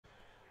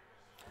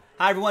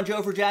Hi, everyone.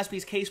 Joe for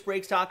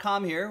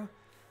JaspysCaseBreaks.com here.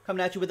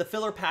 Coming at you with a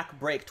filler pack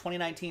break.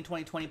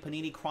 2019-2020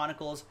 Panini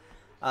Chronicles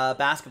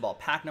basketball.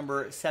 Pack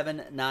number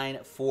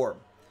 794.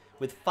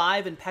 With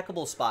 5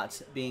 impeccable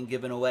spots being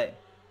given away.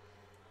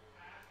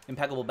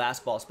 Impeccable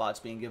basketball spots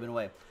being given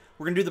away.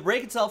 We're going to do the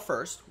break itself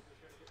first.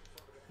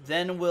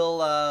 Then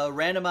we'll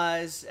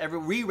re-randomize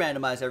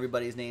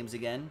everybody's names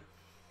again.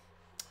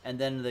 And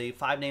then the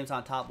 5 names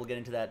on top will get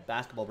into that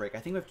basketball break. I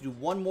think we have to do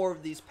one more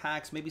of these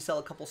packs, maybe sell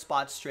a couple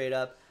spots straight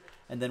up,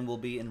 and then we'll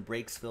be in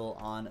Breaksville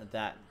on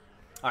that.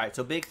 All right,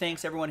 so big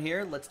thanks to everyone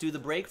here. Let's do the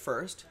break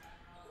first.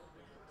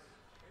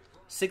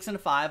 6 and a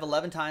 5,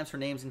 11 times for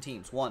names and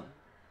teams. 1,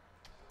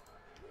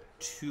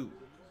 2,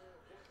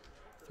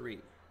 3,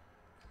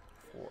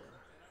 4,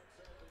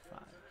 5,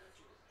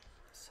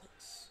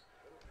 6,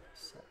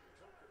 7.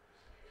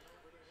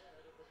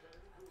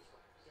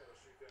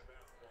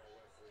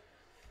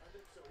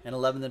 And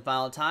 11th and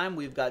final time,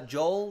 we've got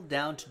Joel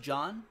down to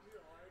John.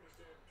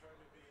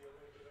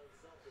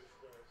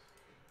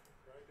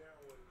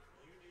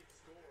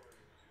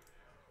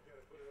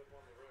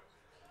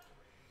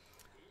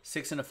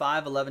 Six and a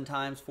 5, 11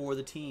 times for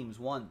the teams.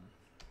 1,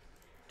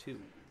 2,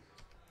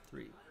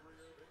 3,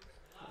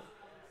 4,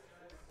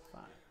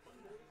 5,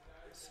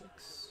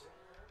 6.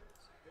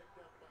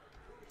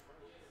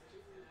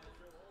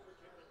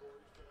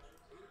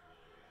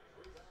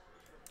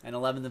 And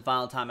 11th and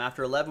final time.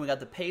 After 11, we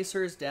got the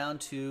Pacers down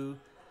to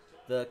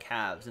the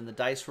Cavs, and the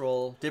dice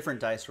roll,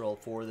 different dice roll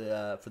for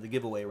the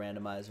giveaway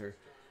randomizer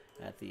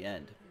at the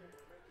end.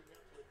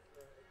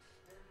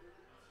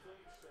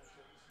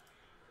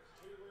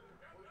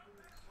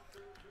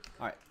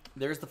 All right,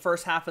 there's the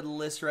first half of the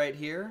list right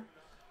here.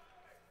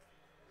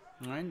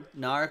 All right,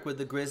 Narek with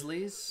the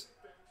Grizzlies.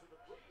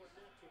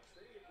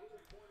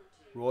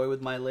 Roy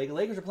with my Lakers.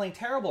 Lakers are playing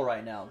terrible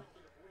right now.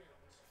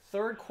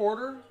 Third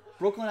quarter,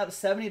 Brooklyn up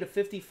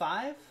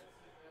 70-55.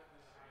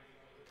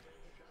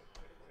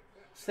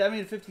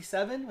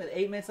 70-57 with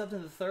 8 minutes left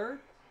in the third.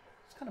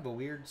 It's kind of a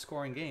weird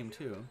scoring game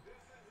too.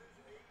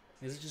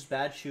 Is it just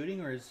bad shooting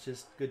or is it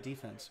just good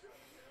defense?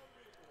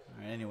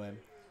 All right, anyway,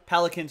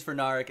 Pelicans for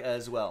Narek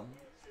as well.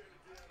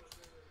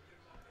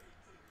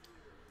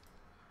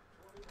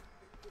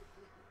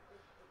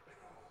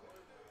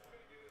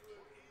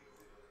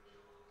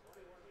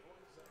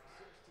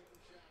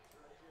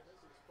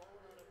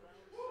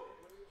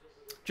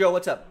 Joe,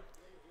 what's up?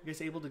 You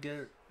guys able to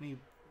get any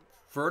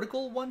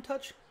vertical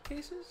one-touch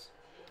cases?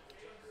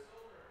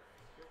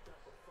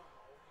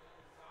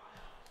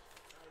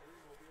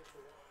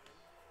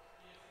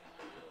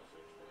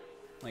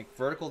 Like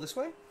vertical this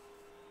way?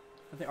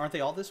 Aren't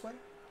they all this way?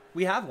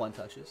 We have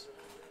one-touches.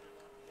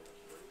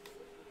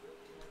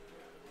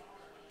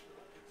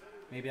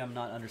 Maybe I'm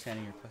not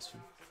understanding your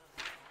question.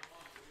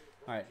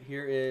 All right,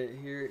 here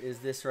is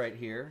this right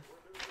here.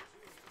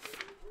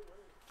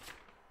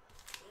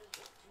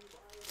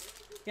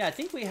 Yeah, I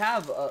think we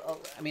have,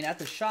 I mean, at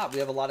the shop, we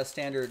have a lot of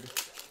standard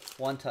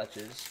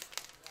one-touches.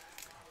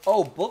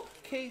 Oh,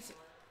 bookcase?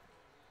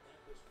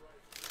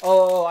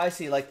 Oh, I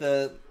see. Like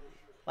the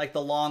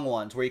long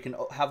ones where you can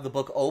have the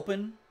book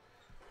open.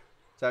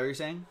 Is that what you're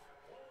saying?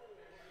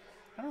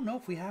 I don't know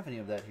if we have any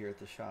of that here at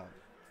the shop.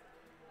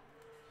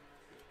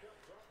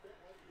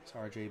 It's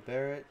R.J.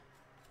 Barrett,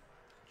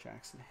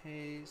 Jackson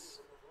Hayes,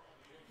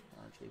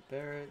 R.J.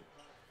 Barrett,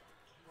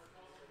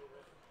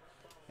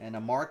 and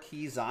a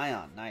Marquee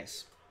Zion.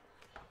 Nice.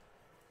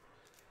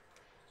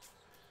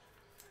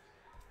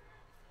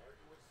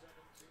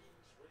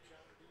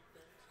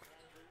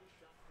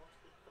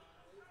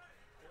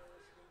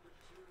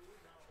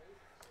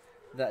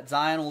 That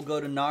Zion will go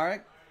to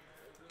Narek.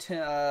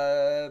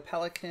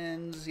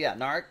 Pelicans, yeah,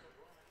 Narek.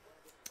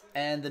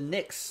 And the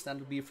Knicks, that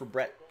would be for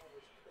Brett.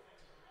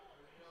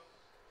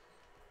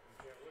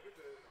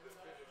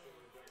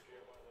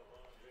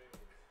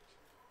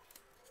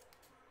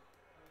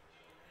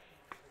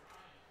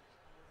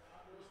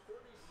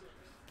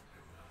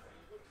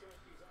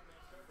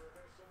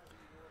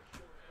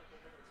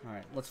 All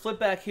right, let's flip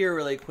back here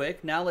really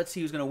quick. Now let's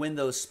see who's going to win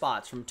those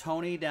spots. From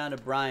Tony down to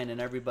Brian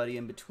and everybody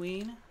in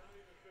between.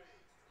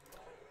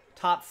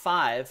 Top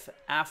 5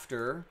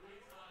 after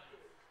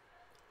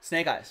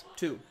Snake Eyes.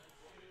 2.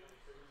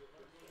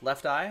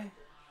 Left eye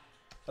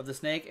of the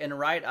snake and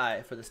right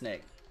eye for the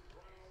snake.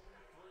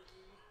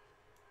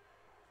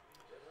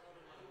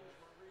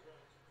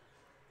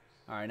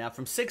 All right, now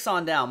from 6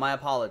 on down, my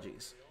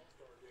apologies.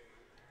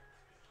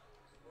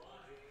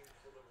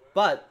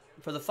 But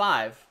for the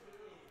 5,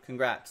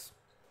 congrats.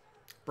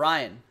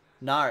 Brian,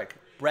 Narek,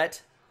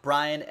 Brett,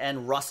 Brian,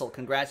 and Russell.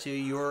 Congrats to you.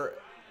 You're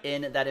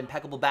in that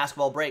impeccable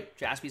basketball break.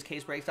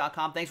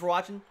 JaspysCaseBreaks.com. Thanks for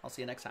watching. I'll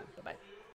see you next time. Bye-bye.